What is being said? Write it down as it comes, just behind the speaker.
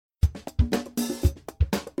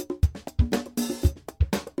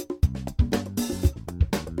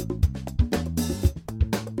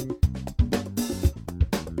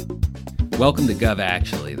Welcome to Gov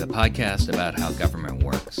Actually, the podcast about how government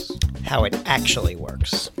works. How it actually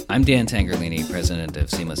works. I'm Dan Tangerlini, president of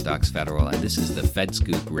Seamless Docs Federal, and this is the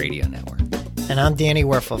FedScoop radio network. And I'm Danny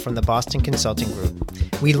Werfel from the Boston Consulting Group.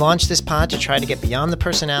 We launched this pod to try to get beyond the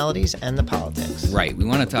personalities and the politics. Right. We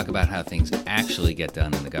want to talk about how things actually get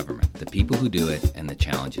done in the government, the people who do it, and the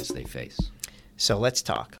challenges they face. So let's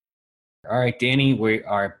talk. All right, Danny, we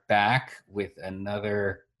are back with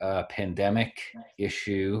another pandemic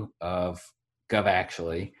issue of Gov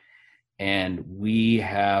Actually, and we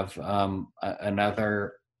have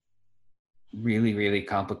another really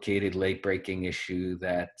complicated, late-breaking issue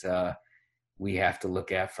that we have to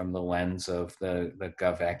look at from the lens of the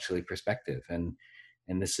Gov Actually perspective, and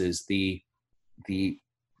this is the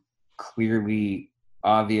clearly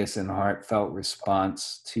obvious and heartfelt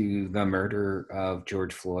response to the murder of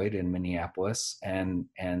George Floyd in Minneapolis, and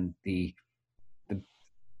the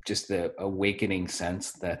just the awakening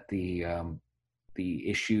sense that the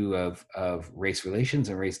issue of race relations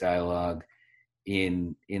and race dialogue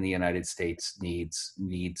in the United States needs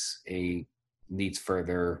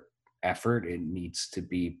further effort. It needs to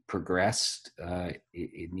be progressed.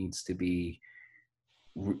 It needs to be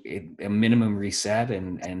a minimum reset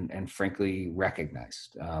and frankly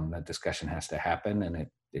recognized. That discussion has to happen, and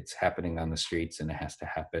it's happening on the streets, and it has to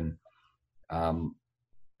happen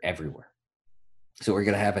everywhere. So we're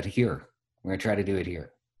going to have it here. We're going to try to do it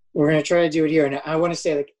here. We're going to try to do it here. And I want to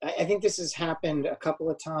say, I think this has happened a couple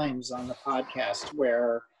of times on the podcast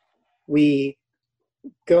where we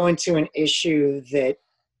go into an issue that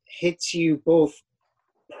hits you both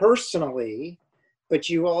personally, but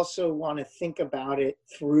you also want to think about it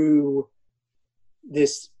through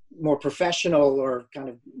this more professional or kind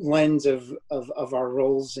of lens of our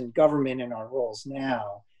roles in government and our roles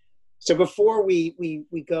now. So before we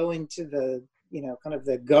go into the kind of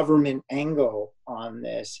the government angle on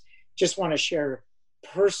this, just want to share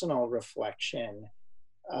personal reflection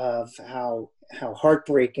of how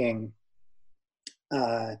heartbreaking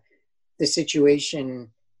the situation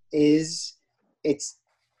is. It's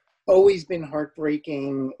always been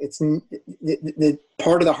heartbreaking. It's the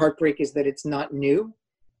part of the heartbreak is that it's not new.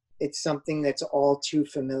 It's something that's all too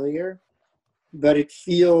familiar, but it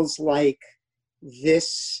feels like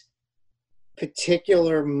this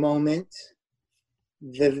particular moment,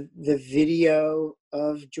 the video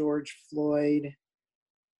of George Floyd,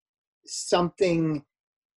 something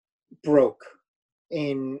broke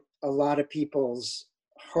in a lot of people's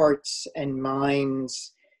hearts and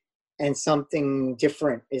minds, and something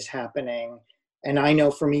different is happening. And I know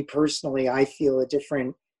for me personally, I feel a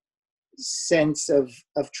different sense of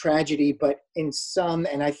tragedy, but in some,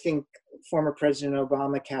 and I think former President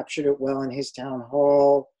Obama captured it well in his town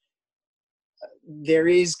hall, there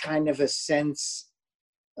is kind of a sense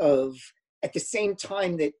of, at the same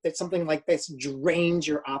time that something like this drains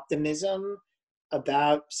your optimism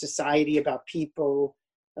about society, about people,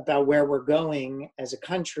 about where we're going as a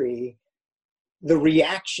country, the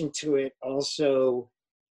reaction to it also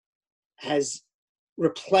has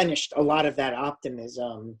replenished a lot of that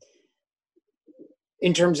optimism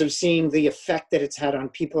in terms of seeing the effect that it's had on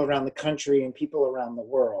people around the country and people around the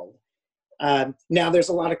world. Now, there's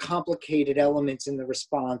a lot of complicated elements in the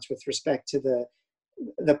response with respect to the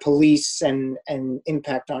police and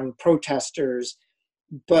impact on protesters,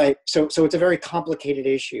 but so it's a very complicated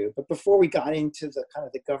issue. But before we got into the kind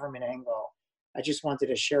of the government angle, I just wanted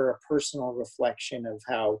to share a personal reflection of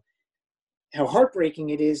how heartbreaking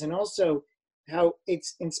it is, and also how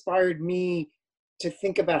it's inspired me to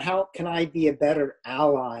think about how can I be a better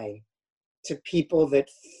ally to people that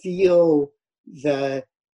feel the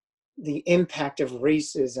impact of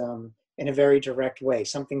racism in a very direct way,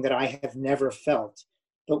 something that I have never felt,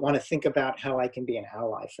 but want to think about how I can be an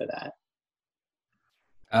ally for that.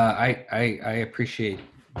 I appreciate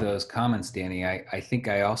those comments, Danny. I think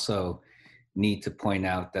I also need to point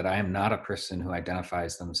out that I am not a person who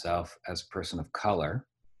identifies themselves as a person of color.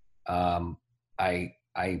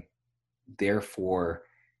 I therefore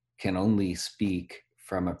can only speak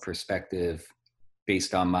from a perspective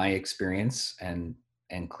based on my experience and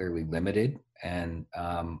clearly limited, and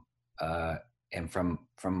from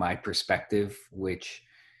my perspective, which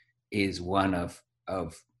is one of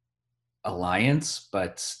alliance,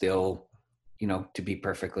 but still, to be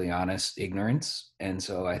perfectly honest, ignorance. And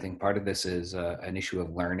so I think part of this is an issue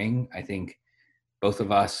of learning. I think both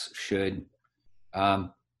of us should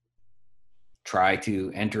try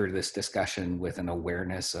to enter this discussion with an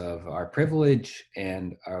awareness of our privilege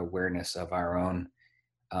and our awareness of our own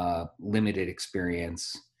limited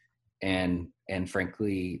experience, and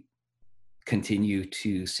frankly continue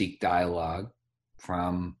to seek dialogue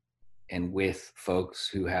from and with folks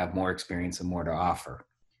who have more experience and more to offer.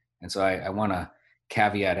 And so I want to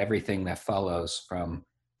caveat everything that follows from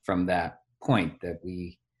that point, that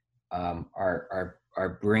we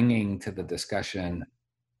are bringing to the discussion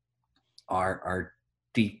our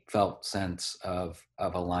deep felt sense of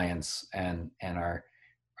alliance, and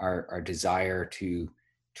our desire to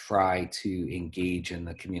try to engage in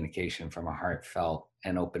the communication from a heartfelt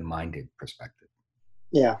and open-minded perspective.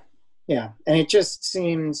 Yeah, yeah, and it just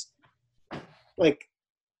seems like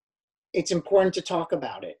it's important to talk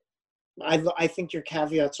about it. I think your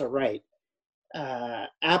caveats are right,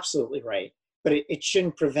 absolutely right. But it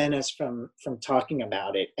shouldn't prevent us from talking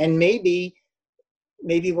about it. And maybe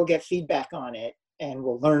we'll get feedback on it, and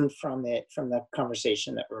we'll learn from it, from the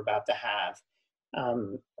conversation that we're about to have.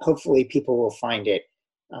 Hopefully, people will find it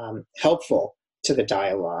helpful to the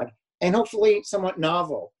dialogue, and hopefully somewhat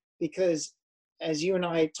novel. Because as you and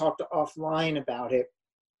I talked offline about it,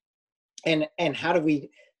 and how do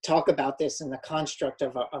we talk about this in the construct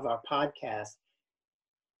of our podcast,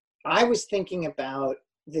 I was thinking about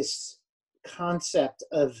this concept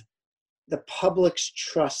of the public's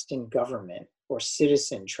trust in government, or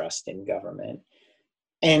citizen trust in government.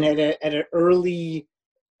 And at an early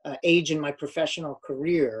age in my professional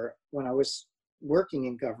career, when I was working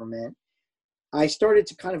in government, I started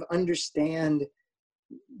to kind of understand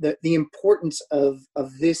the importance of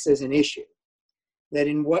this as an issue. That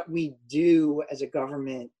in what we do as a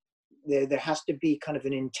government, there has to be kind of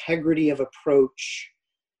an integrity of approach.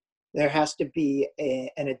 There has to be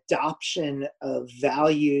an adoption of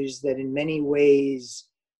values that in many ways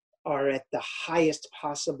are at the highest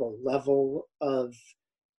possible level of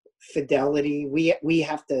fidelity. We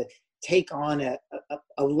have to take on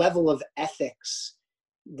a level of ethics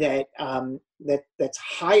that's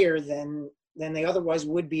higher than they otherwise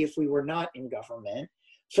would be if we were not in government,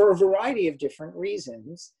 for a variety of different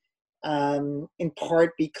reasons. In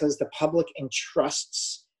part because the public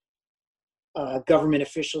entrusts government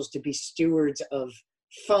officials to be stewards of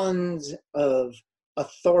funds, of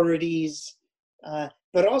authorities,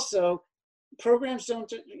 but also programs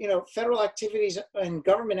don't, federal activities and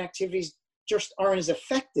government activities just aren't as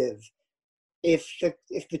effective if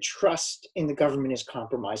the trust in the government is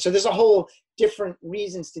compromised. So there's a whole different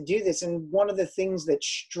reasons to do this. And one of the things that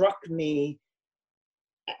struck me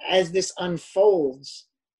as this unfolds,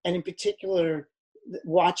 and in particular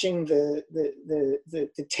watching the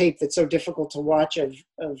tape that's so difficult to watch of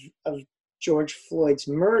George Floyd's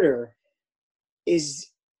murder,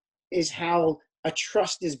 is how a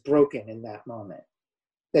trust is broken in that moment.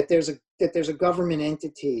 That there's a government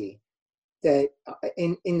entity that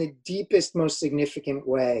in the deepest, most significant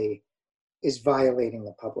way is violating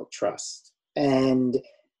the public trust. And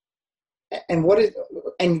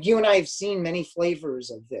you and I have seen many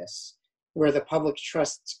flavors of this, where the public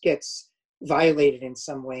trust gets violated in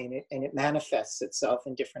some way, and it manifests itself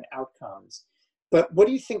in different outcomes. But what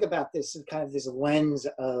do you think about this, kind of this lens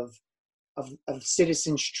of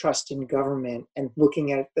citizens' trust in government, and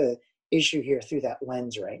looking at the issue here through that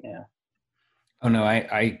lens right now? Oh no,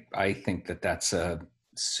 I think that that's a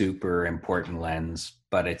super important lens,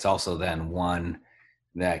 but it's also then one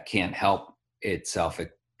that can't help itself.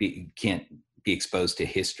 Can't be exposed to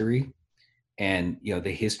history, and the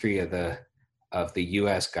history of the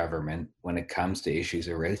U.S. government when it comes to issues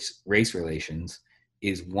of race relations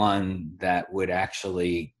is one that would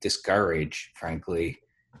actually discourage, frankly,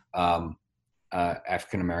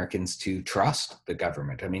 African Americans to trust the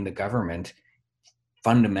government. I mean, the government,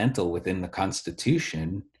 fundamental within the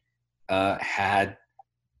Constitution, had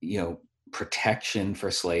protection for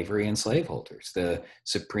slavery and slaveholders. The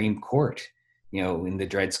Supreme Court, in the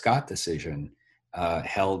Dred Scott decision,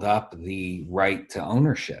 held up the right to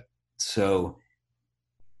ownership. So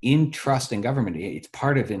in trust in government, it's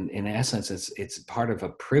part of, in essence, it's part of a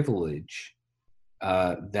privilege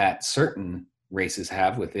that certain races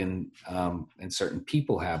have within, and certain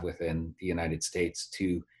people have within the United States,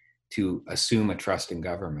 to assume a trust in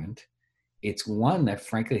government. It's one that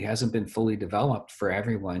frankly hasn't been fully developed for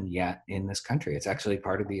everyone yet in this country. It's actually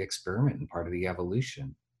part of the experiment and part of the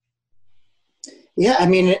evolution. Yeah, I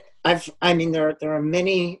mean, there are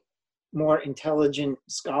many more intelligent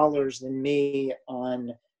scholars than me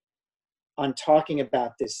on talking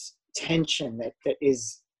about this tension that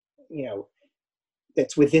is,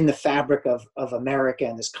 that's within the fabric of America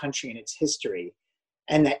and this country and its history.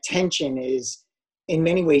 And that tension is, in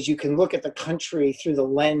many ways, you can look at the country through the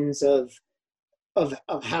lens of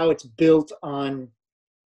how it's built on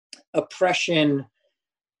oppression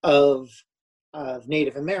of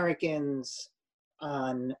Native Americans,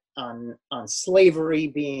 on slavery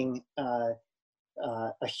being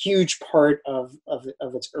a huge part of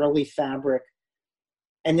its early fabric.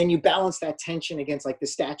 And then you balance that tension against like the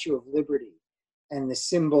Statue of Liberty and the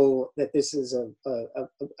symbol that this is a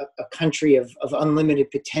country of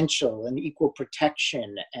unlimited potential and equal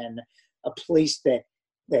protection, and a place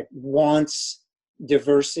that wants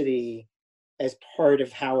diversity as part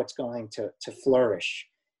of how it's going to flourish.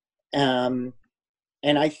 Um,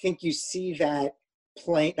 and I think you see that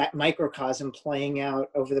microcosm playing out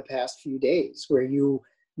over the past few days, where you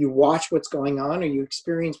watch what's going on, or you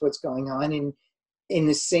experience what's going on, and in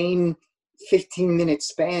the same 15-minute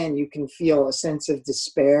span, you can feel a sense of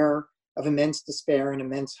despair, of immense despair and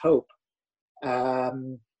immense hope,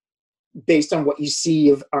 um, based on what you see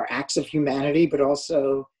of our acts of humanity, but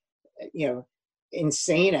also, you know,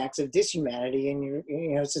 insane acts of dishumanity. And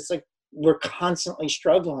it's just like we're constantly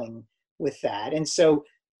struggling with that. And so,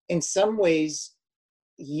 in some ways,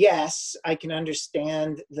 yes, I can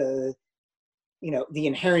understand the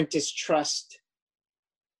inherent distrust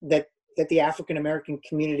that the African American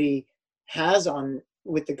community has on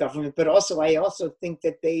with the government, but also I also think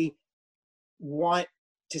that they want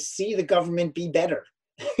to see the government be better,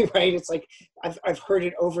 right? It's like I've heard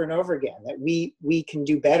it over and over again that we can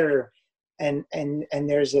do better, and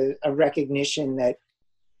there's a recognition that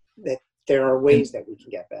there are And ways that we can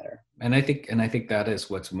get better. I think that is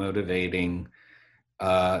what's motivating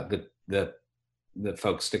the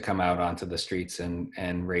folks to come out onto the streets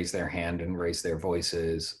and raise their hand and raise their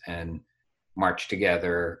voices and march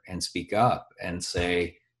together and speak up and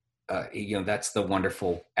say, that's the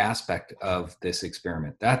wonderful aspect of this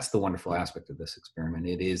experiment. That's the wonderful aspect of this experiment.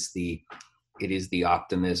 It is the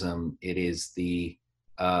optimism. It is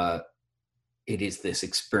this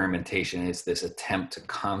experimentation. It's this attempt to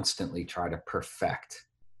constantly try to perfect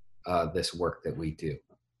this work that we do,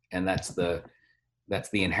 and that's the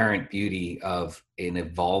inherent beauty of an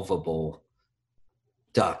evolvable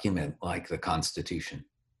document like the Constitution.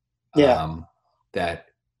 Yeah, That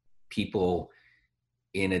people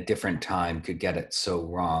in a different time could get it so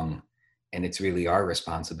wrong, and it's really our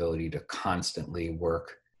responsibility to constantly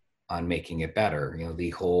work on making it better.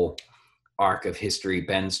 The whole arc of history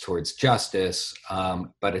bends towards justice,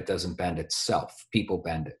 but it doesn't bend itself. People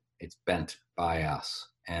bend it. It's bent by us.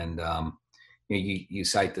 And you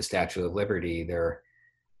cite the Statue of Liberty. There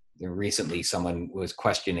recently someone was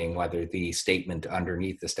questioning whether the statement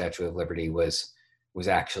underneath the Statue of Liberty was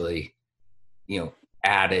actually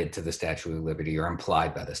added to the Statue of Liberty or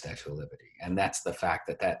implied by the Statue of Liberty. And that's the fact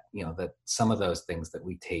that some of those things that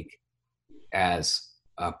we take as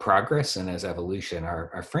progress and as evolution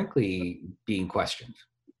are frankly being questioned,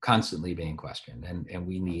 constantly being questioned, and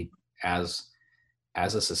we need, as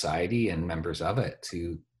a society and members of it,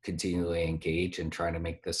 to continually engage and try to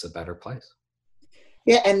make this a better place.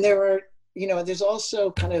 yeah, and there's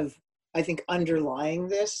also kind of, I think, underlying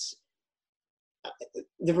this,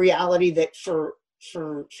 the reality that for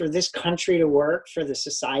this country to work, for the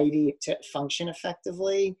society to function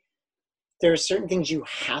effectively, there are certain things you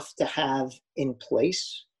have to have in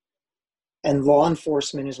place, and law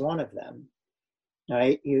enforcement is one of them.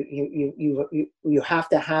 Right? You have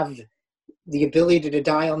to have the ability to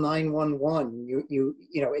dial 911.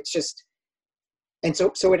 It's just, and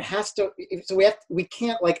so it has to. So we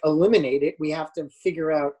can't like eliminate it. We have to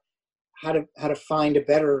figure out how to find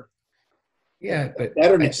a Yeah, but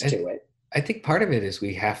betterness to it. I think part of it is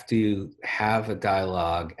we have to have a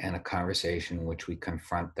dialogue and a conversation in which we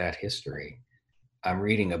confront that history. I'm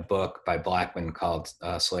reading a book by Blackman called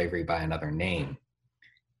Slavery by Another Name.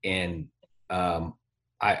 And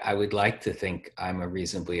I would like to think I'm a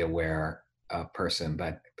reasonably aware person,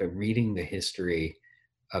 but reading the history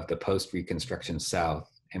of the post-Reconstruction South,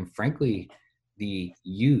 and frankly, the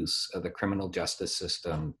use of the criminal justice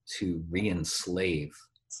system to re-enslave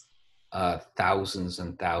thousands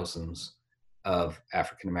and thousands of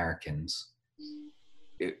African Americans,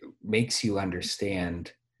 it makes you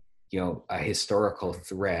understand a historical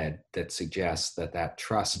thread that suggests that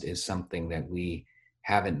trust is something that we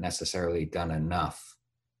haven't necessarily done enough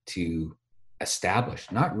to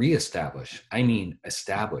establish, not reestablish. I mean,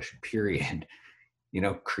 establish, period,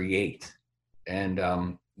 create.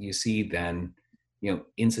 And you see then,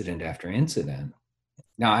 incident after incident.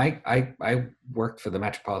 Now, I worked for the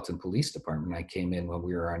Metropolitan Police Department. I came in when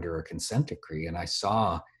we were under a consent decree, and I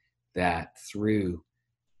saw that through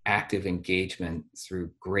active engagement,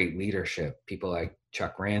 through great leadership, people like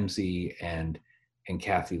Chuck Ramsey and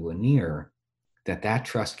Kathy Lanier, that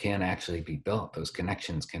trust can actually be built. Those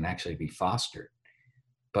connections can actually be fostered.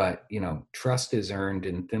 But trust is earned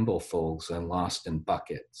in thimblefuls and lost in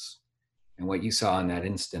buckets. And what you saw in that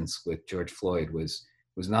instance with George Floyd was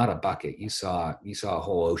not a bucket. You saw a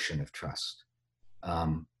whole ocean of trust.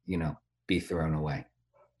 you know, be thrown away.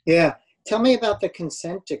 Yeah. Tell me about the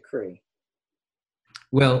consent decree.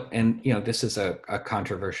 Well, and you know, this is a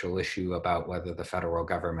controversial issue about whether the federal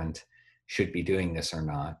government should be doing this or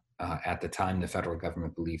not. At the time, the federal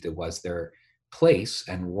government believed it was their place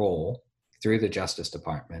and role through the Justice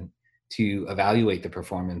Department to evaluate the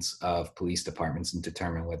performance of police departments and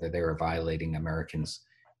determine whether they were violating Americans,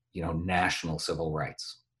 you know, national civil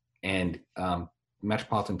rights. And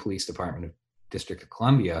Metropolitan Police Department of District of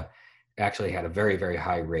Columbia actually had a very, very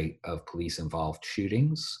high rate of police involved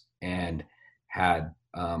shootings and had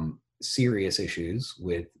serious issues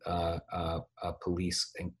with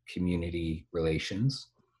police and community relations.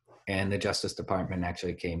 And the Justice Department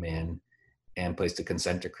actually came in and placed a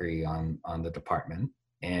consent decree on the department.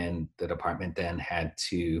 And the department then had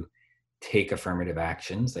to take affirmative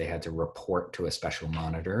actions. They had to report to a special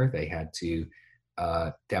monitor. They had to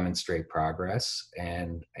demonstrate progress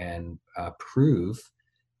and prove,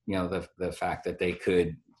 you know, the fact that they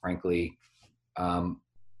could, frankly,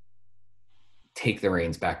 take the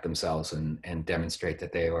reins back themselves and demonstrate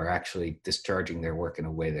that they were actually discharging their work in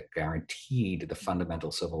a way that guaranteed the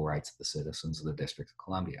fundamental civil rights of the citizens of the District of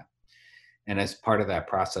Columbia. And as part of that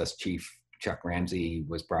process, Chief Chuck Ramsey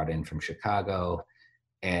was brought in from Chicago,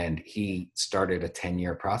 and he started a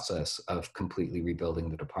 10-year process of completely rebuilding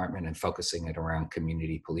the department and focusing it around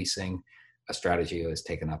community policing, a strategy that was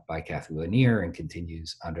taken up by Kathy Lanier and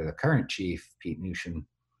continues under the current chief, Pete Newsham.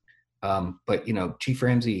 But, you know, Chief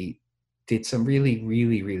Ramsey did some really,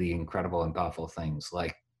 really, really incredible and thoughtful things,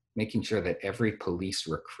 like making sure that every police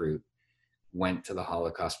recruit went to the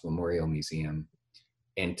Holocaust Memorial Museum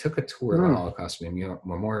and took a tour of the Holocaust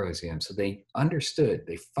Memorial Museum. So they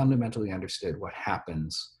fundamentally understood what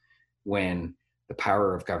happens when the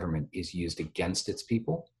power of government is used against its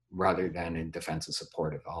people rather than in defense and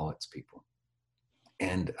support of all its people.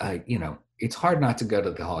 And, you know, it's hard not to go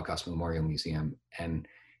to the Holocaust Memorial Museum and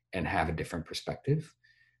have a different perspective.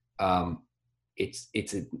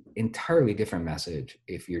 It's an entirely different message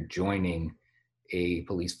if you're joining a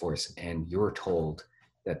police force and you're told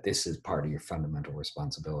that this is part of your fundamental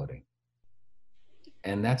responsibility.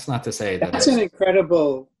 And that's not to say that That's an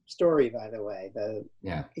incredible story, by the way.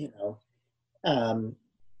 Yeah. You know,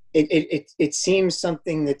 it seems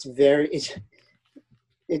something that's it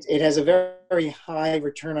has a very, very high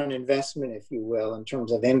return on investment, if you will, in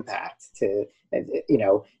terms of impact to, you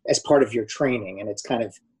know, as part of your training. And it's kind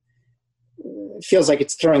of, it feels like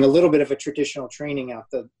it's throwing a little bit of a traditional training out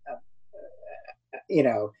you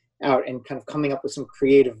know, out and kind of coming up with some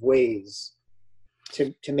creative ways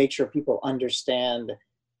to make sure people understand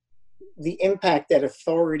the impact that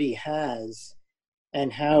authority has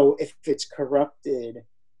and how, if it's corrupted,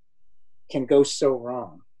 can go so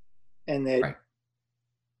wrong. And that, right.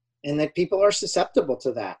 And that people are susceptible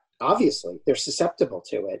to that. Obviously, they're susceptible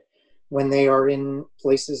to it when they are in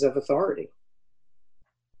places of authority.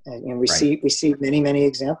 And we see many, many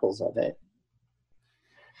examples of it.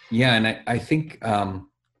 Yeah, and I think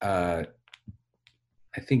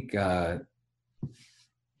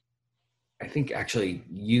actually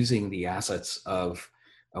using the assets of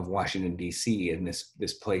Washington D.C. in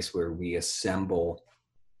this place where we assemble,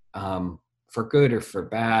 for good or for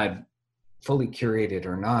bad, fully curated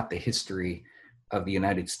or not, the history of the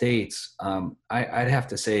United States. I'd have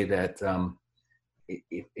to say that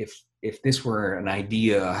if this were an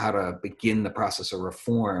idea how to begin the process of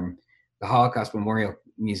reform, the Holocaust Memorial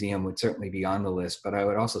Museum would certainly be on the list, but I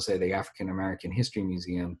would also say the African American History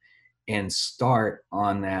Museum, and start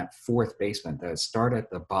on that fourth basement, start at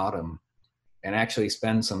the bottom and actually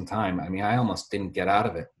spend some time. I mean, I almost didn't get out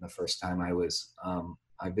of it the first time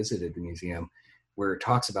I visited the museum, where it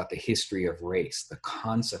talks about the history of race, the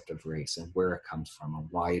concept of race and where it comes from and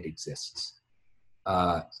why it exists,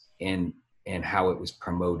 and how it was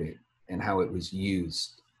promoted and how it was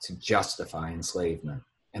used to justify enslavement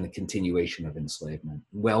and the continuation of enslavement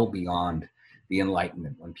well beyond the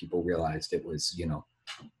Enlightenment, when people realized it was, you know,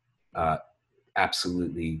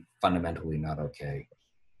 absolutely fundamentally not okay.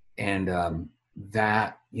 And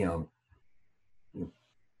that, you know,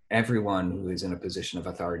 everyone who is in a position of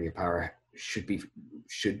authority or power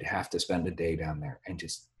should have to spend a day down there and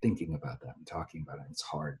just thinking about that and talking about it. It's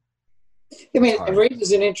hard. I mean, it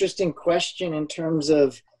raises an interesting question in terms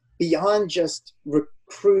of beyond just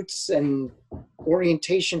recruits and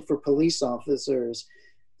orientation for police officers,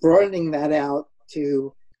 broadening that out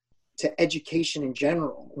to education in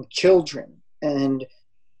general, and children. And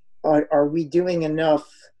are we doing enough?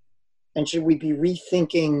 And should we be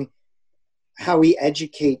rethinking how we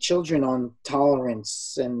educate children on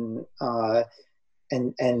tolerance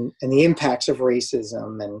and the impacts of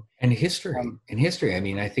racism And history. um, In history, I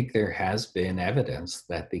mean, I think there has been evidence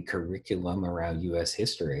that the curriculum around US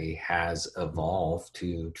history has evolved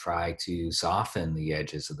to try to soften the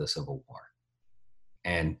edges of the Civil War.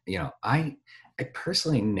 And, I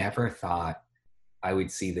personally never thought I would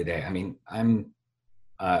see the day. I mean,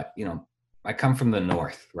 uh, you know, I come from the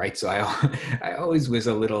North, right? So I always was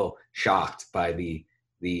a little shocked by the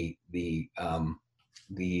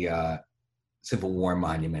Civil War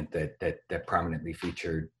monument that prominently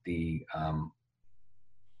featured the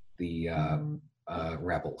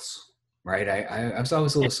rebels, right? I was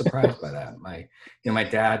always a little surprised by that. My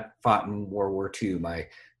dad fought in World War II.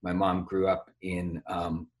 My mom grew up in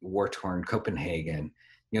war-torn Copenhagen.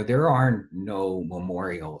 There are no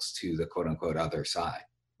memorials to the quote unquote other side,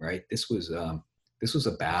 right? This was a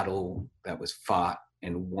battle that was fought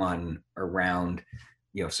and won around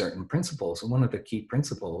certain principles, and one of the key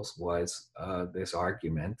principles was this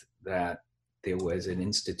argument that there was an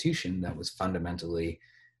institution that was fundamentally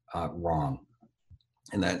wrong,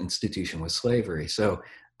 and that institution was slavery. So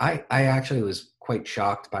I actually was quite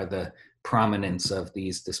shocked by the prominence of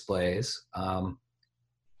these displays.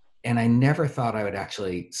 And I never thought I would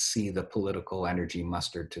actually see the political energy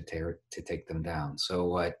mustered to take them down. So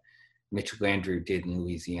what Mitch Landrieu did in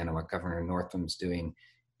Louisiana, what Governor Northam's doing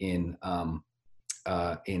in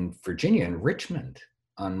Virginia, in Richmond,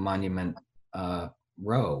 on Monument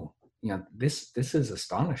Row, this is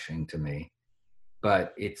astonishing to me.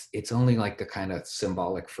 But it's only like the kind of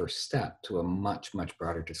symbolic first step to a much, much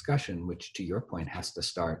broader discussion, which, to your point, has to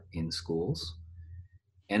start in schools.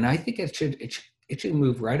 And I think it should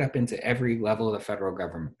move right up into every level of the federal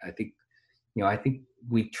government. I think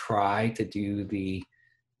we try to do the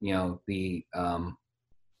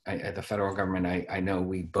at the federal government. I know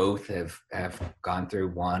we both have gone through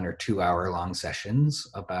 1 or 2 hour long sessions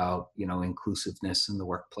about inclusiveness in the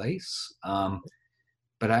workplace.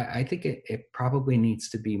 But I think it probably needs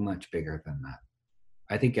to be much bigger than that.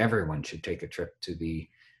 I think everyone should take a trip to the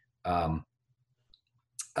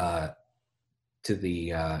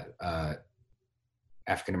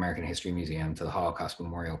African American History Museum, to the Holocaust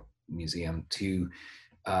Memorial Museum, to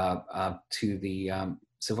the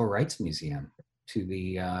Civil Rights Museum, to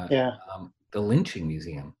yeah. the Lynching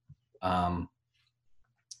Museum.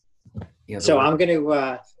 So I'm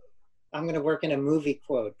going to work in a movie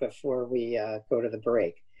quote before we go to the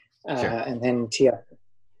break, Sure. and then tee up.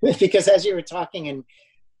 Because as you were talking and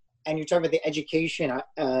you're talking about the education,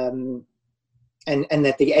 and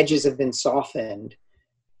that the edges have been softened,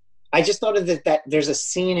 I just thought of that there's a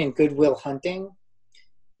scene in Good Will Hunting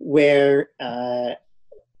where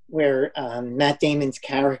Matt Damon's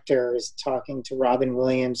character is talking to Robin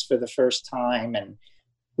Williams for the first time and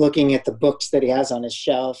looking at the books that he has on his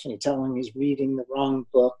shelf, and he tells him he's reading the wrong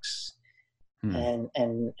books. And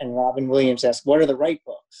Robin Williams asks, "What are the right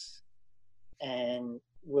books?" And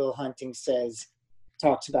Will Hunting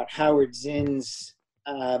talks about Howard Zinn's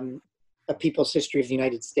A People's History of the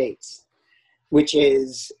United States, which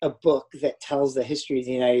is a book that tells the history of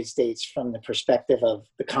the United States from the perspective of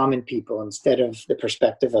the common people instead of the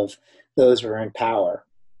perspective of those who are in power.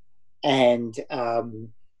 And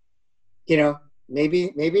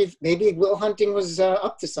maybe Will Hunting was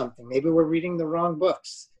up to something. Maybe we're reading the wrong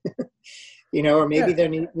books. Or maybe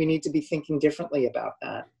we need to be thinking differently about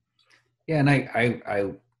that. Yeah, and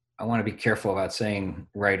I want to be careful about saying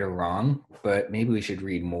right or wrong, but maybe we should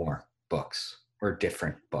read more books or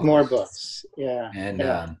different books. More books, yeah. And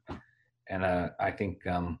I think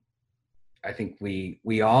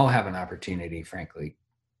we all have an opportunity, frankly,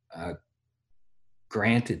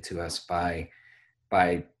 granted to us by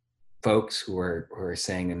folks who are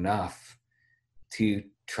saying enough to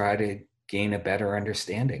try to gain a better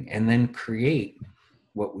understanding, and then create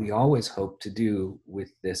what we always hope to do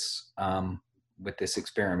with this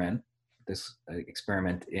experiment. This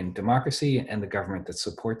experiment in democracy and the government that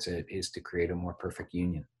supports it is to create a more perfect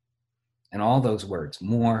union. And all those words,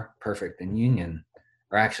 more perfect and union,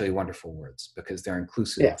 are actually wonderful words because they're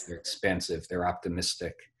inclusive, yes. They're expansive, they're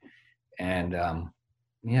optimistic. And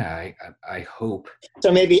I hope. So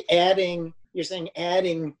maybe adding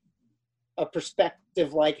a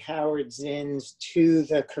perspective like Howard Zinn's to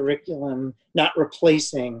the curriculum, not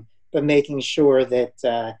replacing, but making sure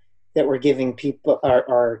that we're giving people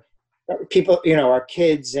our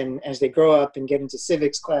kids, and as they grow up and get into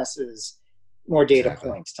civics classes, more data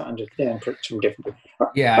points to understand from different people.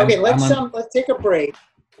 Yeah. Okay, let's take a break.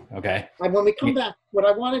 Okay. And when we come back, what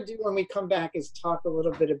I want to do when we come back is talk a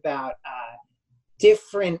little bit about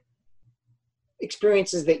different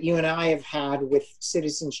experiences that you and I have had with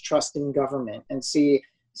citizens' trust in government, and see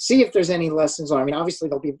if there's any lessons learned. I mean, obviously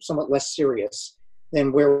they'll be somewhat less serious,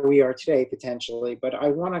 than where we are today potentially. But I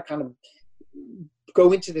want to kind of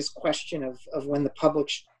go into this question of when the public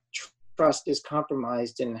trust is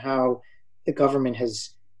compromised and how the government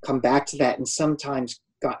has come back to that and sometimes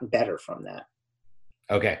gotten better from that.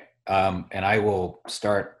 Okay. And I will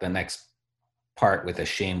start the next part with a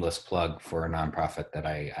shameless plug for a nonprofit that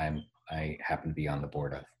I happen to be on the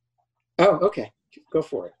board of. Oh, okay. Go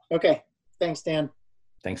for it. Okay. Thanks, Dan.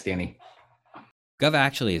 Thanks, Danny.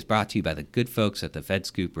 GovActually is brought to you by the good folks at the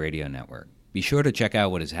FedScoop Radio Network. Be sure to check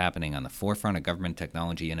out what is happening on the forefront of government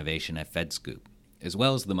technology innovation at FedScoop, as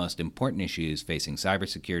well as the most important issues facing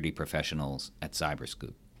cybersecurity professionals at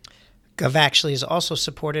Cyberscoop. GovActually is also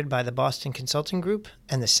supported by the Boston Consulting Group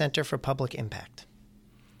and the Center for Public Impact.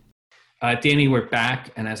 Danny, we're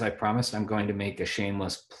back, and as I promised, I'm going to make a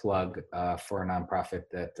shameless plug for a nonprofit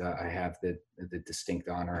that I have the distinct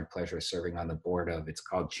honor and pleasure of serving on the board of. It's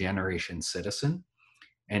called Generation Citizen,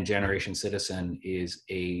 and Generation Citizen is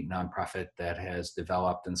a nonprofit that has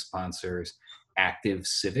developed and sponsors active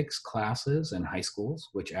civics classes in high schools,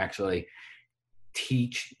 which actually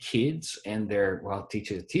teach kids and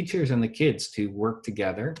teachers and the kids to work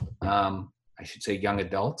together. I should say young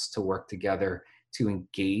adults to work together to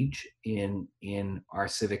engage in our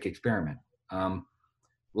civic experiment.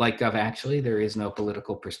 Like GovActually, there is no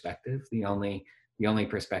political perspective. The only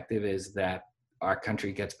perspective is that our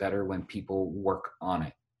country gets better when people work on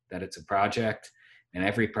it, that it's a project, and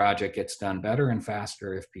every project gets done better and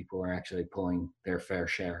faster if people are actually pulling their fair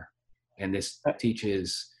share. And this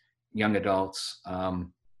teaches young adults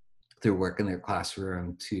through work in their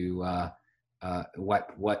classroom to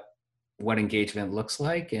what engagement looks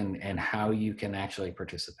like and how you can actually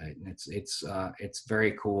participate. And it's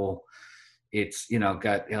very cool. It's,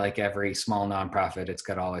 got, like every small nonprofit, it's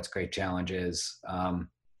got all its great challenges.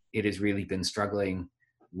 It has really been struggling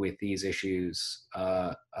with these issues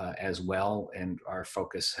as well. And our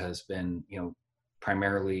focus has been,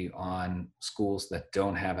 primarily on schools that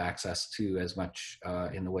don't have access to as much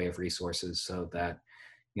in the way of resources, so that,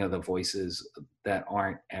 the voices that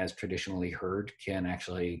aren't as traditionally heard can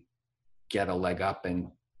actually get a leg up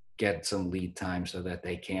and get some lead time so that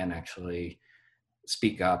they can actually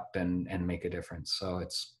speak up and make a difference. So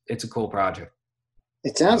it's a cool project.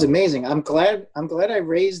 It sounds amazing. I'm glad I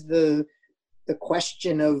raised the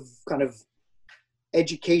question of kind of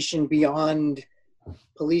education beyond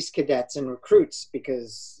police cadets and recruits,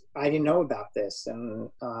 because I didn't know about this. And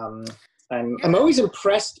I'm always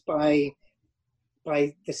impressed by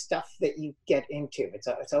the stuff that you get into.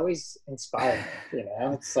 It's always inspiring,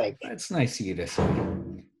 it's like, that's nice of you to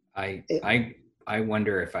say. I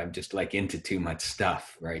wonder if I'm just like into too much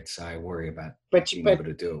stuff, right? So I worry about being able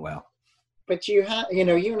to do it well. But you have, you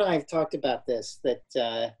and I have talked about this,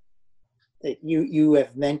 that you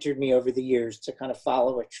have mentored me over the years to kind of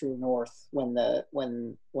follow a true north when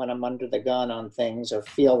I'm under the gun on things, or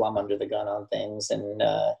feel I'm under the gun on things. And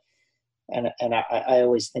I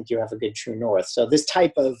always think you have a good true north. So this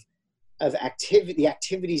type of activity, the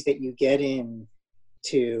activities that you get in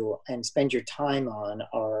to and spend your time on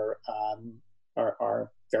are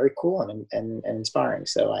very cool and inspiring.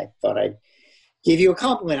 So I thought I'd give you a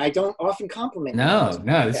compliment. I don't often compliment. No,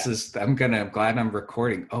 I'm glad I'm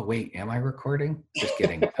recording. Oh wait, am I recording? Just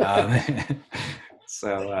kidding.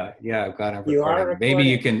 So yeah, I'm glad I'm recording. You are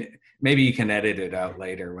recording. Maybe you can edit it out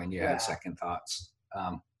later when you have second thoughts.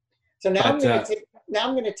 So now I'm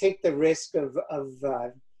going to take the risk of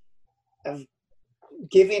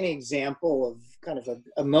giving an example of kind of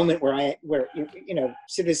a moment where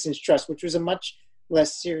Citizens Trust, which was a much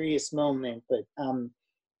less serious moment, but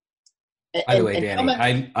by the way,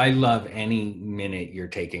 Danny, I love any minute you're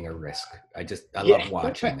taking a risk. I love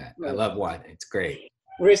watching that. Right. I love watching. It's great.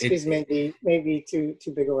 Risk is maybe too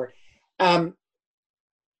big a word. And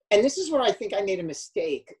this is where I think I made a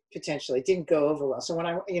mistake, potentially. It didn't go over well. So when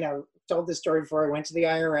I, told this story before, I went to the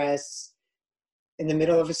IRS in the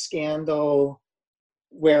middle of a scandal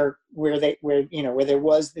where there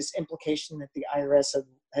was this implication that the IRS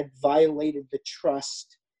had violated the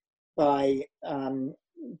trust by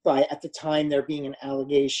at the time there being an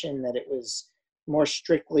allegation that it was more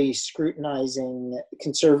strictly scrutinizing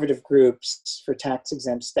conservative groups for tax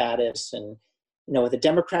exempt status, and with the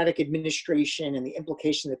Democratic administration and the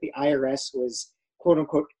implication that the IRS was quote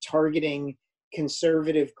unquote targeting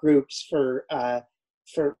conservative groups for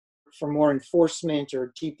more enforcement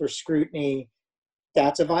or deeper scrutiny.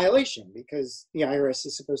 That's a violation, because the IRS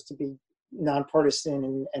is supposed to be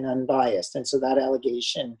nonpartisan and unbiased. And so that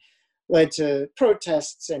allegation led to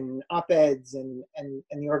protests and op-eds, and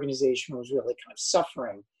the organization was really kind of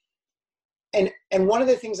suffering. And one of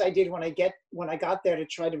the things I did when I got there to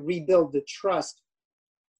try to rebuild the trust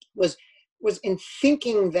was was in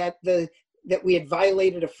thinking that we had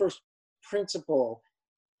violated a first principle,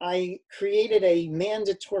 I created a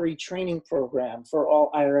mandatory training program for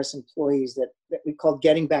all IRS employees that we called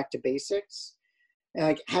Getting Back to Basics. And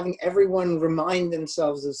like having everyone remind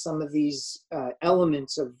themselves of some of these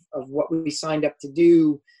elements of what we signed up to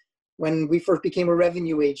do when we first became a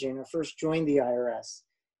revenue agent or first joined the IRS.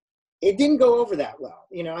 It didn't go over that well.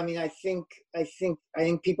 I mean, I think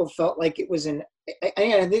people felt like it was and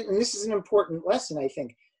this is an important lesson, I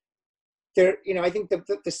think. I think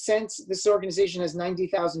the sense, this organization has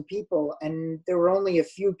 90,000 people, and there were only a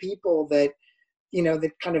few people that,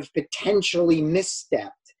 that kind of potentially misstepped.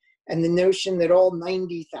 And the notion that all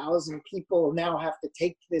 90,000 people now have to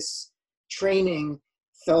take this training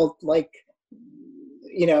felt like,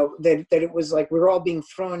 that it was like we're all being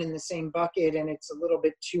thrown in the same bucket, and it's a little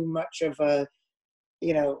bit too much of a,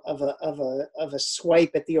 of a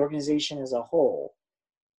swipe at the organization as a whole.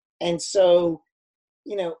 And so,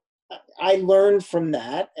 I learned from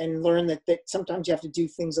that and learned that sometimes you have to do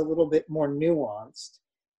things a little bit more nuanced.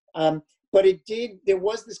 But there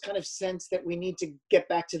was this kind of sense that we need to get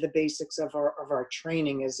back to the basics of our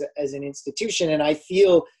training as an institution. And I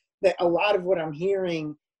feel that a lot of what I'm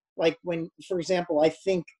hearing, like when, for example, I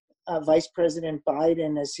think Vice President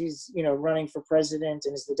Biden, as he's, running for president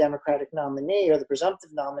and is the Democratic nominee or the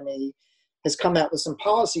presumptive nominee, has come out with some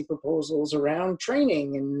policy proposals around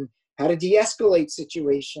training and how to de-escalate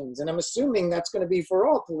situations. And I'm assuming that's going to be for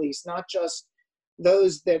all police, not just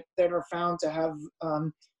those that are found to have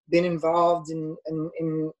been involved in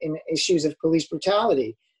issues of police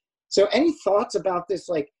brutality. So any thoughts about this,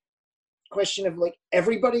 like, question of like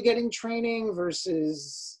everybody getting training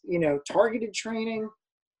versus, targeted training?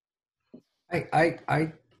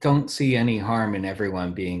 I don't see any harm in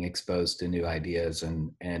everyone being exposed to new ideas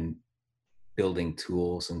and building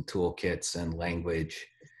tools and toolkits and language.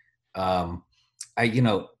 There's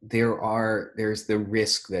the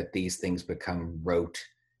risk that these things become rote.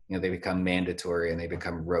 They become mandatory and they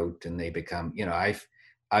become rote and they become,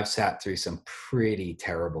 I've sat through some pretty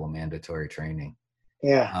terrible mandatory training.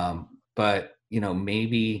 Yeah. But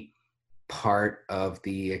maybe part of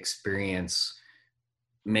the experience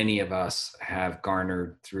many of us have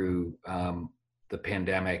garnered through the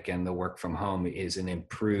pandemic and the work from home is an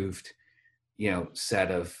improved,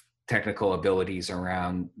 set of technical abilities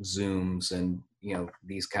around Zooms and,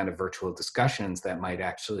 these kind of virtual discussions that might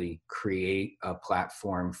actually create a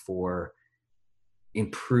platform for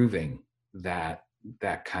improving that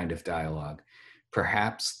kind of dialogue.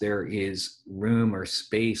 Perhaps there is room or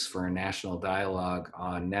space for a national dialogue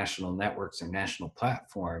on national networks or national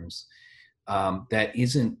platforms that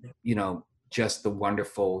isn't, just the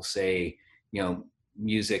wonderful, say,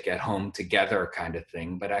 music at home together kind of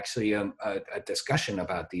thing, but actually a discussion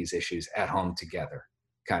about these issues at home together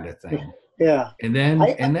kind of thing. Yeah. And then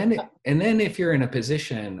if you're in a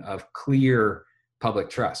position of clear public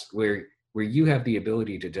trust where you have the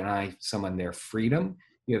ability to deny someone their freedom,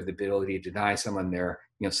 you have the ability to deny someone their,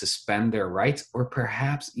 suspend their rights, or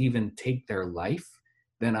perhaps even take their life,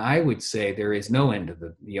 then I would say there is no end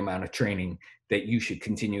to the amount of training that you should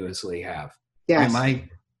continuously have. Yes.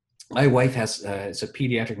 My wife is a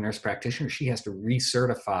pediatric nurse practitioner. She has to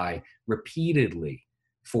recertify repeatedly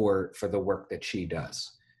for the work that she does.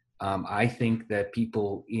 I think that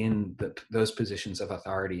people in those positions of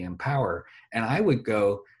authority and power, and I would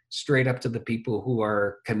go straight up to the people who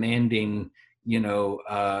are commanding,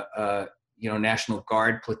 National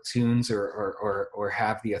Guard platoons or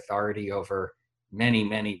have the authority over many,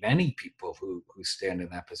 many, many people who stand in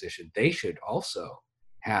that position. They should also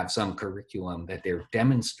have some curriculum that they're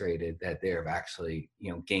demonstrated that they've actually,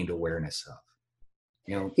 gained awareness of.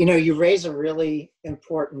 You raise a really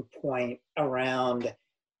important point around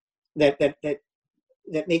that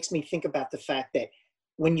makes me think about the fact that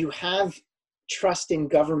when you have trust in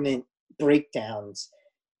government breakdowns,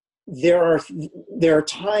 there are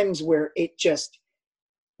times where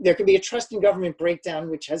there can be a trust in government breakdown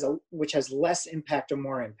which has less impact or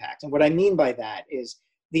more impact. And what I mean by that is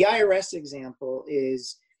the IRS example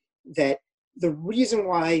is that the reason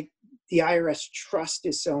why the IRS trust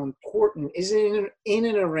is so important is in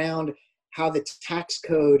and around how the tax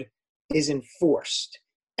code is enforced.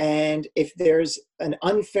 And if there's an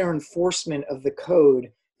unfair enforcement of the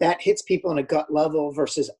code, that hits people on a gut level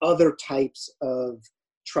versus other types of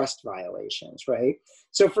trust violations, right?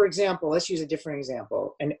 So for example, let's use a different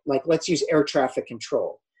example, and let's use air traffic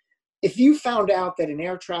control. If you found out that an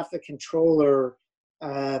air traffic controller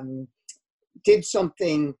did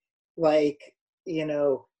something like,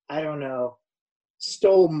 I don't know,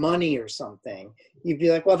 stole money or something, you'd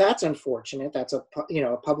be like, well, that's unfortunate. That's a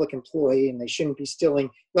public employee and they shouldn't be stealing.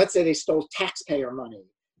 Let's say they stole taxpayer money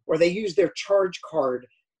or they used their charge card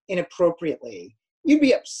inappropriately. You'd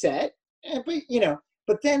be upset,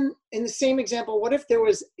 but then in the same example, what if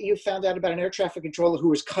you found out about an air traffic controller who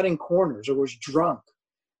was cutting corners or was drunk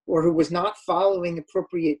or who was not following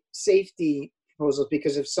appropriate safety proposals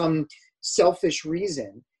because of some selfish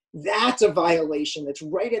reason? That's a violation that's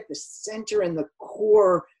right at the center and the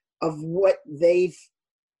core of what they've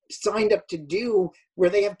signed up to do, where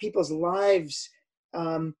they have people's lives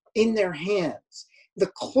in their hands.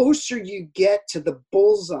 The closer you get to the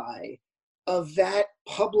bullseye of that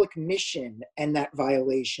public mission and that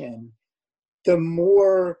violation, the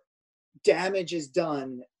more damage is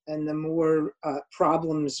done and the more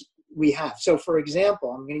problems we have. So for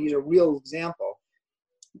example, I'm going to use a real example.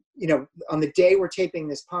 On the day we're taping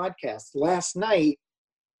this podcast, last night,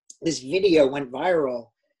 this video went viral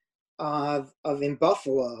of in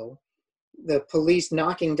Buffalo, the police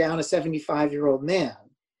knocking down a 75-year-old man,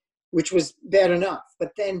 which was bad enough.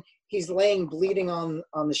 But then he's laying bleeding on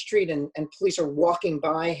the street and police are walking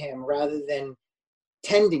by him rather than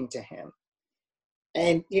tending to him.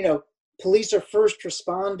 And, police are first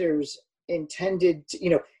responders intended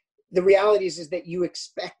to, the reality is that you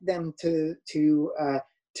expect them to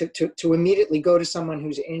immediately go to someone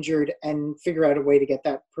who's injured and figure out a way to get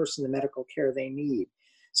that person the medical care they need.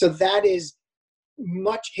 So that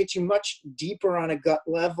hits you much deeper on a gut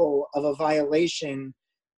level of a violation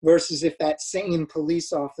versus if that same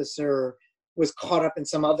police officer was caught up in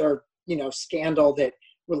some other, scandal that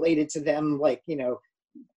related to them, like,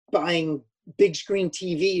 buying big screen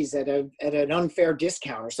TVs at an unfair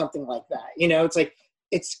discount or something like that. It's like,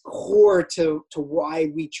 it's core to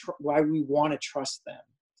why we want to trust them.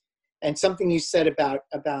 And something you said about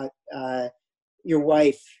your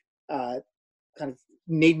wife kind of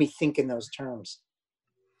made me think in those terms.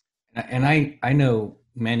 And I know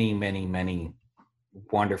many, many, many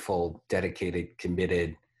wonderful, dedicated,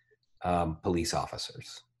 committed police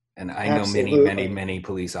officers. And I know many, many, many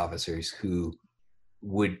police officers who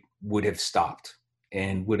would have stopped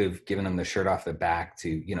and would have given them the shirt off their back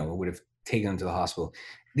to, would have taken them to the hospital.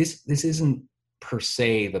 This isn't per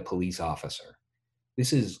se the police officer.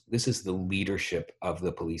 This is the leadership of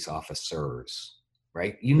the police officers,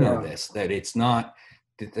 right? This, that it's not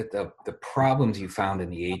that the problems you found in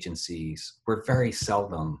the agencies were very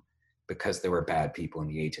seldom because there were bad people in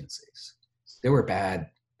the agencies. There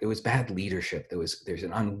was bad leadership. There's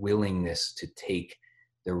an unwillingness to take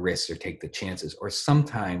the risks or take the chances, or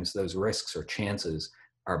sometimes those risks or chances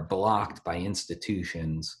are blocked by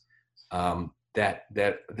institutions that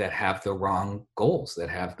have the wrong goals,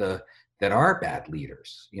 that are bad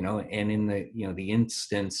leaders, and in the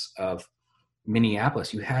instance of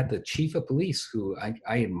Minneapolis, you had the chief of police, who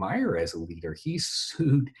I admire as a leader. He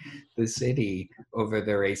sued the city over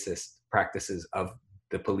the racist practices of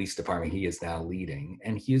the police department he is now leading.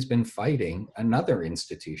 And he has been fighting another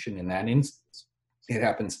institution. In that instance, it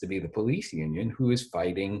happens to be the police union, who is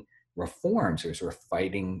fighting reforms, or sort of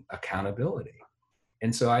fighting accountability.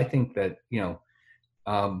 And so I think that,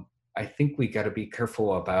 I think we got to be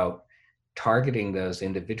careful about targeting those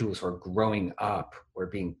individuals who are growing up or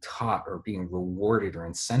being taught or being rewarded or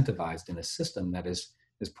incentivized in a system that is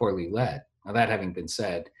poorly led. Now, that having been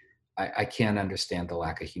said, I can't understand the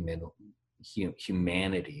lack of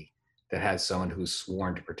humanity that has someone who's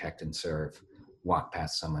sworn to protect and serve walk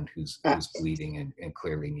past someone who's bleeding and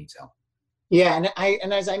clearly needs help. Yeah,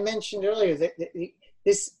 and as I mentioned earlier,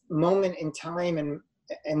 this moment in time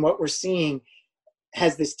and what we're seeing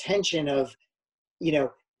has this tension of,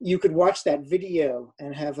 you could watch that video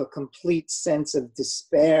and have a complete sense of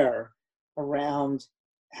despair around,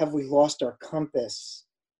 have we lost our compass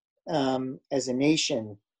as a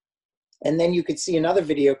nation? And then you could see another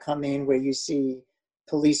video come in where you see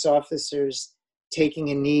police officers taking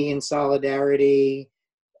a knee in solidarity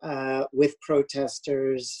with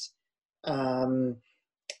protesters, bonding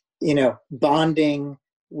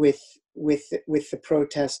with the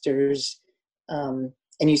protesters.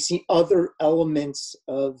 And you see other elements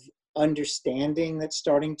of understanding that's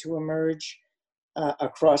starting to emerge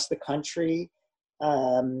across the country.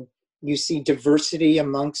 You see diversity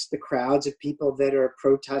amongst the crowds of people that are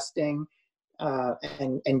protesting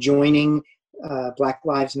and joining Black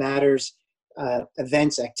Lives Matter's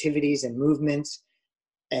events, activities, and movements.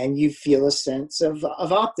 And you feel a sense of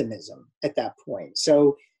optimism at that point.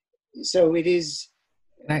 So it is.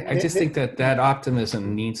 And I just think that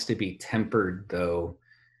optimism needs to be tempered, though,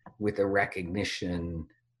 with a recognition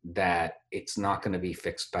that it's not going to be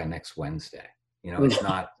fixed by next Wednesday. It's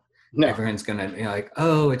not, No. everyone's gonna, like,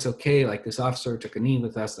 oh, it's okay, like this officer took a knee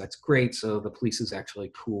with us, that's great, so the police is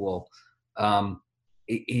actually cool.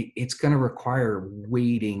 It's gonna require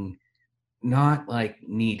wading, not like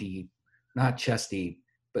knee deep, not chest deep,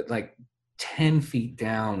 but like 10 feet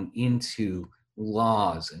down into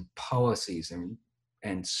laws and policies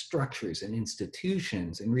and structures and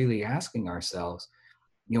institutions, and really asking ourselves,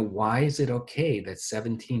 why is it okay that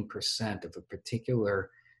 17% of a particular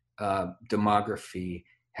demography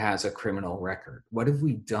has a criminal record? What have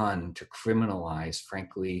we done to criminalize,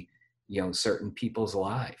 frankly, certain people's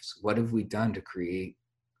lives? What have we done to create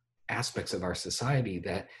aspects of our society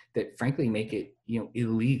that frankly make it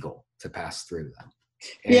illegal to pass through them?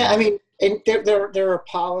 Yeah, I And mean, and there are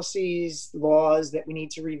policies, laws that we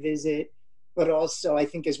need to revisit, but also I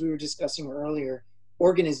think, as we were discussing earlier,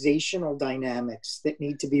 organizational dynamics that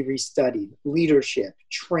need to be restudied, leadership,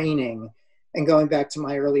 training, and going back to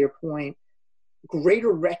my earlier point,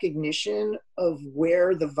 greater recognition of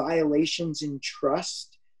where the violations in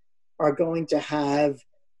trust are going to have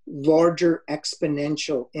larger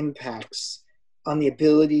exponential impacts on the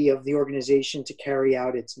ability of the organization to carry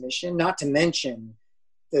out its mission, not to mention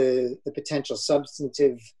the potential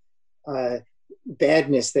substantive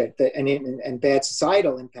badness and bad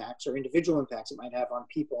societal impacts or individual impacts it might have on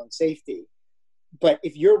people and safety. But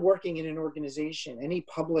if you're working in an organization, any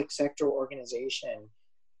public sector organization,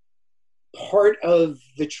 part of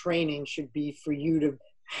the training should be for you to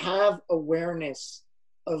have awareness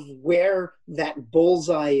of where that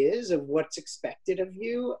bullseye is of what's expected of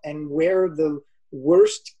you and where the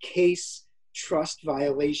worst case trust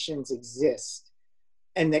violations exist.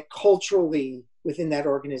 And that culturally within that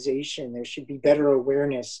organization, there should be better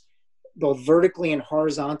awareness, both vertically and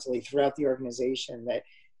horizontally throughout the organization, that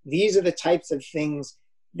these are the types of things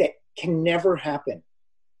that can never happen,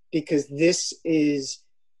 because this is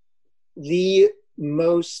the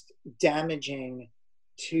most damaging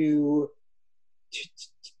to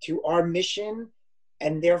our mission,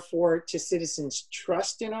 and therefore to citizens'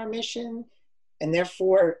 trust in our mission, and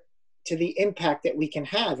therefore to the impact that we can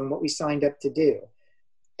have and what we signed up to do.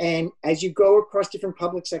 And as you go across different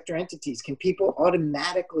public sector entities, can people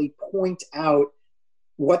automatically point out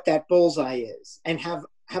what that bullseye is and have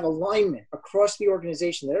alignment across the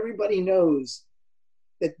organization, that everybody knows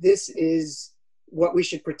that this is what we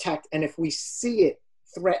should protect? And if we see it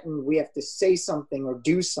threatened, we have to say something or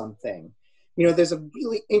do something. There's a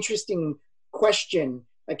really interesting question.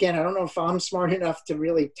 Again, I don't know if I'm smart enough to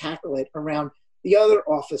really tackle it, around the other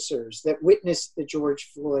officers that witnessed the George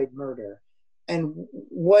Floyd murder, and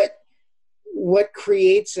what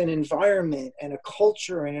creates an environment and a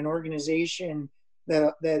culture and an organization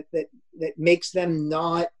that makes them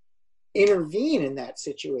not intervene in that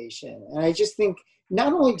situation. And I just think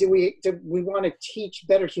not only do we want to teach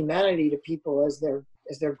better humanity to people as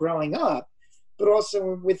they're growing up, but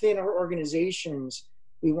also within our organizations,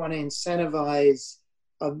 we want to incentivize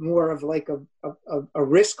more of like a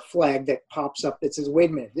risk flag that pops up that says, wait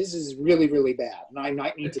a minute, this is really, really bad, and I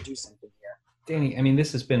might need to do something here. Danny, I mean,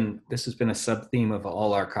 this has been a sub-theme of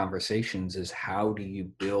all our conversations, is how do you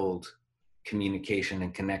build communication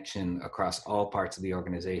and connection across all parts of the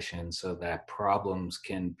organization so that problems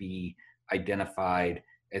can be identified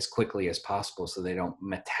as quickly as possible so they don't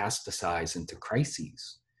metastasize into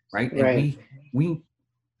crises, right? And Right. we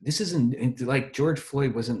this isn't like George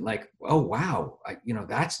Floyd wasn't like, oh wow,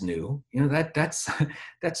 that's new. That's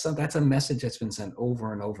a message that's been sent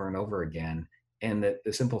over and over and over again. And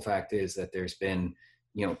the simple fact is that there's been,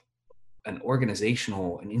 an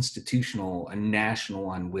organizational, an institutional, a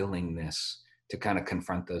national unwillingness to kind of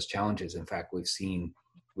confront those challenges. In fact, we've seen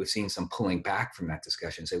some pulling back from that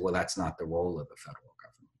discussion, say, well, that's not the role of the federal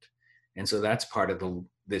government. And so that's part of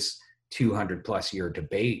this 200 plus year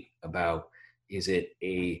debate about, is it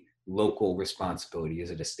a local responsibility?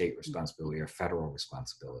 Is it a state responsibility or federal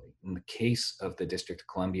responsibility? In the case of the District of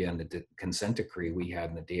Columbia and the consent decree we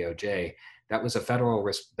had in the DOJ, that was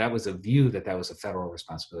a view that was a federal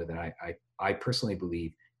responsibility that I personally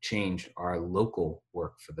believe changed our local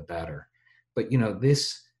work for the better. But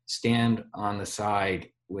this stand on the side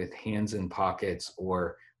with hands in pockets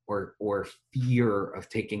or fear of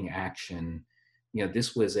taking action,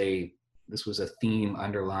 this was a theme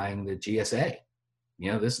underlying the GSA.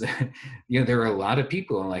 There are a lot of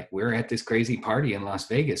people, and like, we're at this crazy party in Las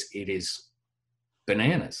Vegas. It is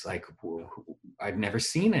bananas. Like, I've never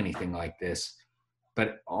seen anything like this,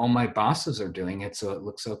 but all my bosses are doing it, so it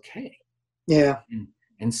looks okay. Yeah.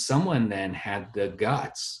 And someone then had the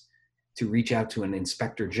guts to reach out to an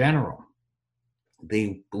inspector general.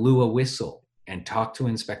 They blew a whistle and talked to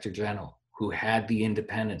Inspector General, who had the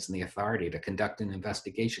independence and the authority to conduct an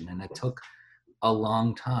investigation. And it took a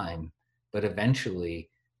long time, but eventually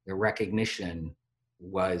the recognition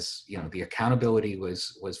was, the accountability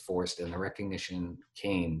was forced, and the recognition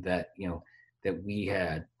came that, that we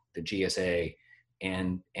had the GSA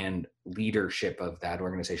and leadership of that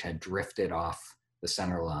organization had drifted off the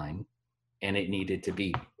center line, and it needed to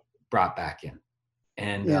be brought back in.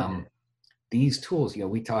 And Yeah. These tools,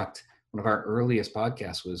 we talked, one of our earliest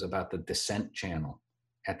podcasts was about the dissent channel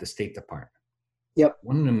at the State Department. Yep.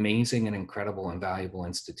 What an amazing and incredible and valuable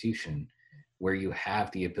institution where you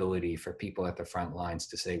have the ability for people at the front lines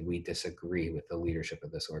to say, we disagree with the leadership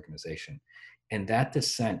of this organization. And that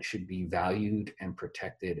dissent should be valued and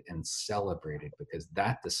protected and celebrated, because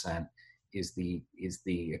that dissent is the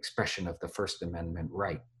expression of the First Amendment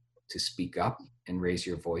right to speak up and raise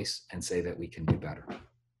your voice and say that we can do better.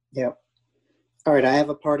 Yep. All right, I have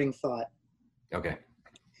a parting thought. Okay.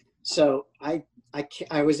 So I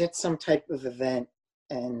was at some type of event,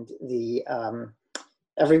 and the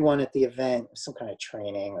everyone at the event, some kind of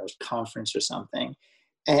training or conference or something,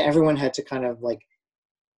 and everyone had to kind of like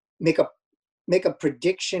make a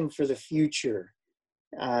prediction for the future,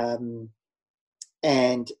 and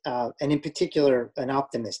in particular an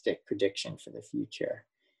optimistic prediction for the future.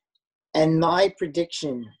 And my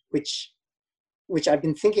prediction, which I've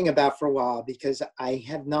been thinking about for a while, because I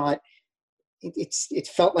have not, it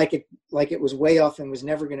felt like it was way off and was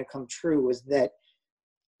never going to come true, was that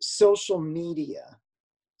social media,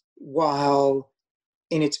 while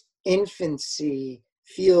in its infancy,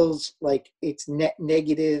 feels like it's net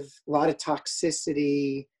negative, a lot of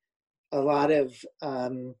toxicity, a lot of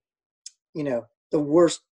the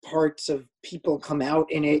worst parts of people come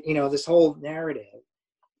out in it, this whole narrative.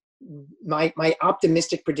 My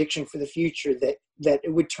optimistic prediction for the future, that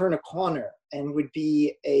it would turn a corner and would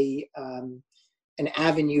be an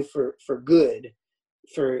avenue for good,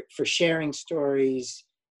 for sharing stories,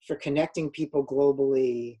 for connecting people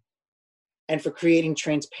globally, and for creating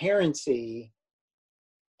transparency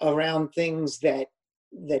around things that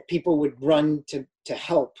people would run to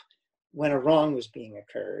help when a wrong was being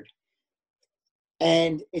occurred.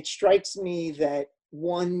 And it strikes me that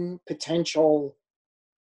one potential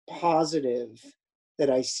positive that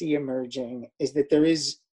I see emerging is that there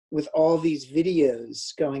is, with all these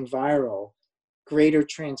videos going viral, greater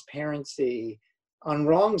transparency on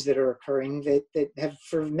wrongs that are occurring that have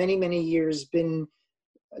for many, many years been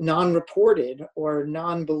non-reported or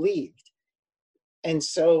non-believed. And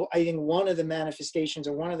so I think one of the manifestations,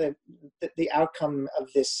 or one of the outcome of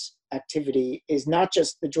this activity, is not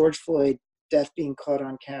just the George Floyd death being caught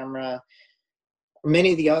on camera, or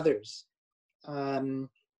many of the others,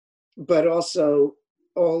 but also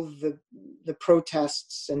all the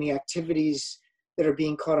protests and the activities that are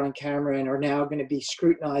being caught on camera and are now going to be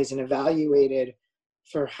scrutinized and evaluated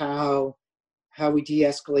for how we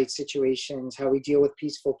de-escalate situations, how we deal with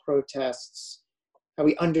peaceful protests, how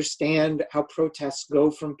we understand how protests go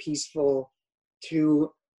from peaceful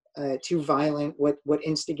to violent, what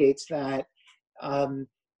instigates that.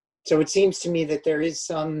 So it seems to me that there is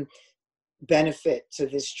some benefit to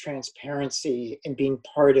this transparency and being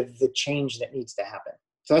part of the change that needs to happen.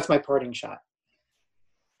 So that's my parting shot.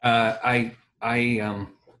 I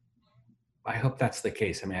hope that's the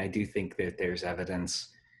case. I mean, I do think that there's evidence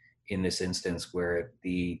in this instance where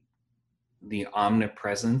the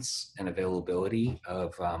omnipresence and availability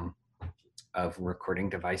of recording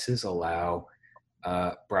devices allow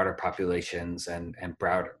broader populations and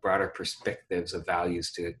broader perspectives of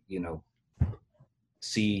values to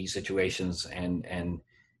see situations and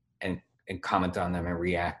comment on them and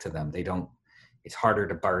react to them. It's harder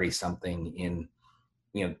to bury something in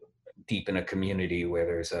deep in a community where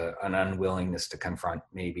there's an unwillingness to confront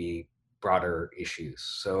maybe broader issues.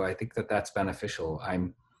 So I think that that's beneficial.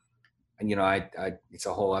 It's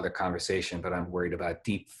a whole other conversation, but I'm worried about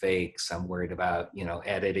deep fakes. I'm worried about,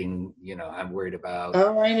 editing, I'm worried about.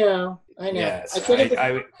 Oh, I know. Yes, I think it's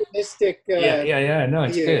optimistic. Yeah. No,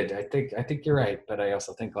 it's view. good. I think you're right. But I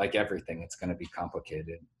also think, like everything, it's going to be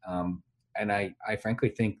complicated. And I frankly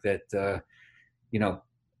think that,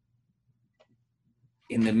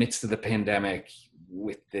 in the midst of the pandemic,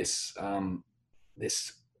 with this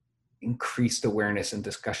this increased awareness and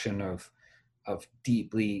discussion of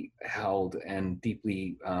deeply held and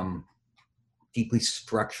deeply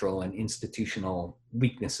structural and institutional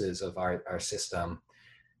weaknesses of our system,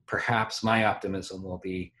 perhaps my optimism will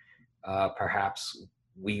be, perhaps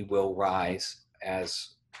we will rise,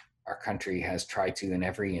 as our country has tried to in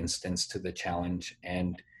every instance, to the challenge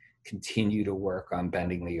and continue to work on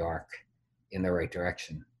bending the arc in the right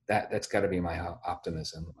direction. That's got to be my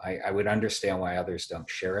optimism. I would understand why others don't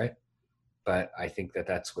share it, but I think that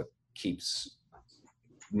that's what keeps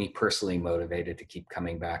me personally motivated to keep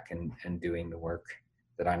coming back and doing the work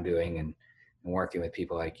that I'm doing and working with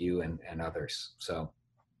people like you and others. So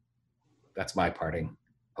that's my parting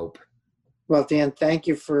hope. Well, Dan, thank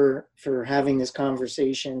you for having this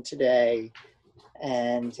conversation today.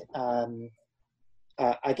 And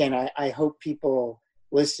again, I hope people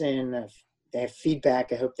listen. If they have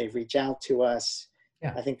feedback, I hope they reach out to us.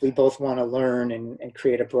 Yeah. I think we both want to learn and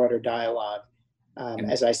create a broader dialogue.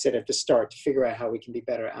 As I said at the start, to figure out how we can be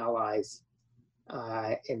better allies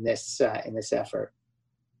in this effort.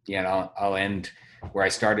 Yeah, and I'll end where I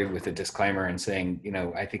started with a disclaimer and saying,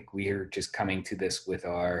 I think we are just coming to this with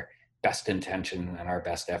our best intention and our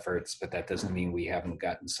best efforts, but that doesn't mean we haven't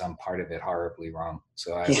gotten some part of it horribly wrong.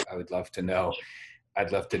 So I would love to know.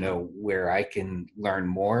 I'd love to know where I can learn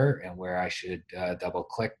more and where I should double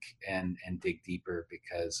click and dig deeper,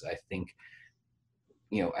 because I think,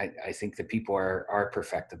 I think that people are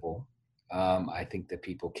perfectible. I think that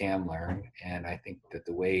people can learn, and I think that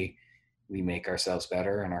the way we make ourselves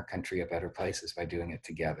better and our country a better place is by doing it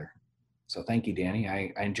together. So thank you, Danny.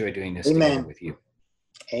 I enjoy doing this together with you.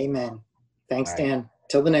 Amen. Thanks, right. Dan.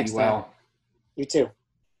 Till the next time. You too.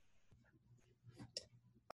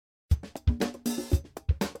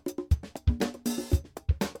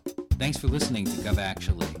 Thanks for listening to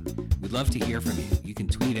GovActually. We'd love to hear from you. You can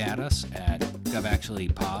tweet at us at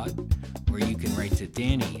GovActuallyPod, or you can write to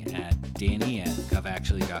Danny at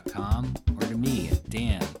danny@govactually.com, or to me at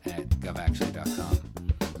dan@govactually.com.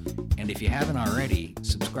 And if you haven't already,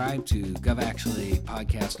 subscribe to GovActually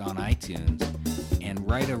podcast on iTunes and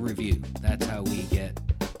write a review. That's how we get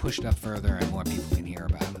pushed up further and more people can hear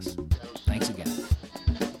about us. Thanks again.